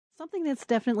Something that's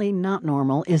definitely not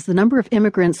normal is the number of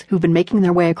immigrants who've been making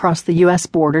their way across the U.S.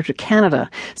 border to Canada.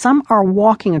 Some are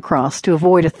walking across to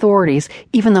avoid authorities,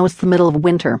 even though it's the middle of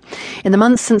winter. In the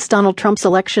months since Donald Trump's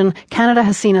election, Canada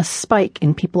has seen a spike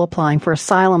in people applying for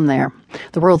asylum there.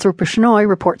 The World's Rupa Shenoy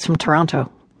reports from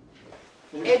Toronto.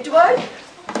 Edward?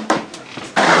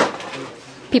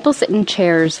 People sit in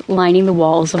chairs lining the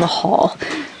walls of a hall,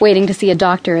 waiting to see a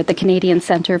doctor at the Canadian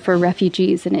Centre for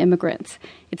Refugees and Immigrants.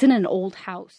 It's in an old house.